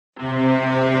A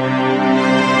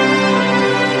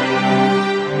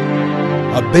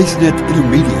BaseNet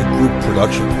Intermediate Group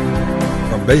production.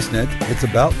 From BaseNet, it's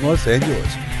about Los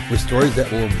Angeles, with stories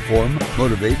that will inform,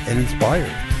 motivate, and inspire.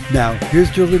 Now,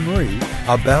 here's Julie Moree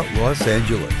about Los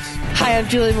Angeles. Hi, I'm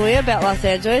Julie Moree about Los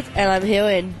Angeles, and I'm here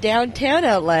in downtown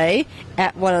LA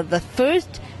at one of the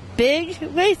first big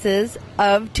races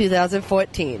of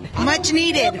 2014. Much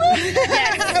needed.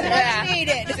 Yes, much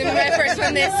needed. It's my first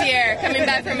one this year, coming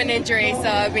back from an injury, so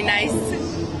it'll be nice.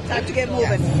 Time to get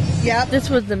moving. Yep. This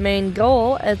was the main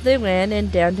goal as they ran in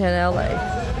downtown LA.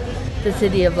 The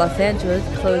city of Los Angeles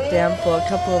closed down for a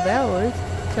couple of hours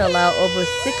to allow over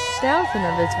 6,000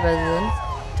 of its residents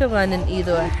to run in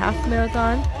either a half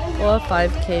marathon or a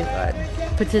 5K run.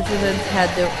 Participants had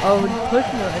their own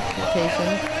personal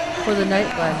expectations for the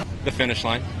night run. The finish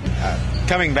line.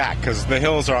 Coming back, because the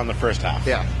hills are on the first half.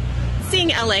 Yeah. Seeing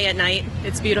LA at night,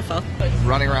 it's beautiful.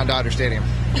 Running around Dodger Stadium,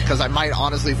 because I might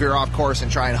honestly veer off course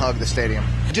and try and hug the stadium.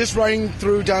 Just running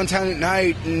through downtown at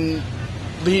night and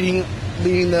leading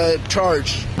the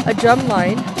charge. A drum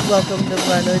line welcomed the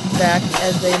runners back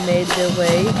as they made their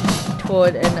way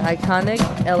toward an iconic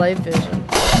LA vision.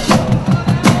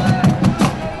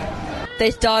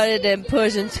 They started in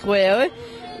Pershing Square,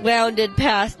 rounded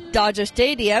past Dodger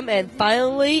Stadium, and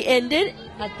finally ended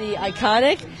at the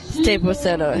iconic Staples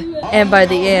Center. And by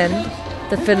the end,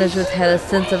 the finishers had a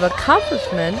sense of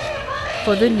accomplishment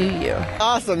for the new year.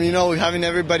 Awesome, having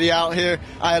everybody out here.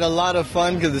 I had a lot of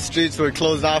fun because the streets were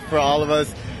closed off for all of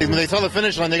us. When they saw the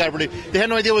finish line, they had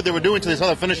no idea what they were doing until they saw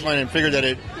the finish line and figured that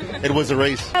it was a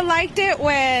race. I liked it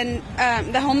when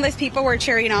the homeless people were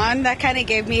cheering on. That kind of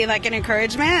gave me like an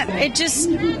encouragement. It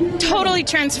just totally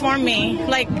transformed me.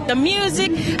 Like the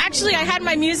music. Actually, I had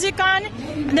my music on,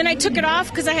 and then I took it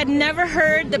off because I had never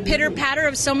heard the pitter-patter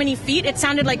of so many feet. It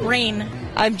sounded like rain.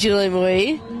 I'm Julie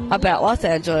Moree about Los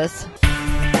Angeles.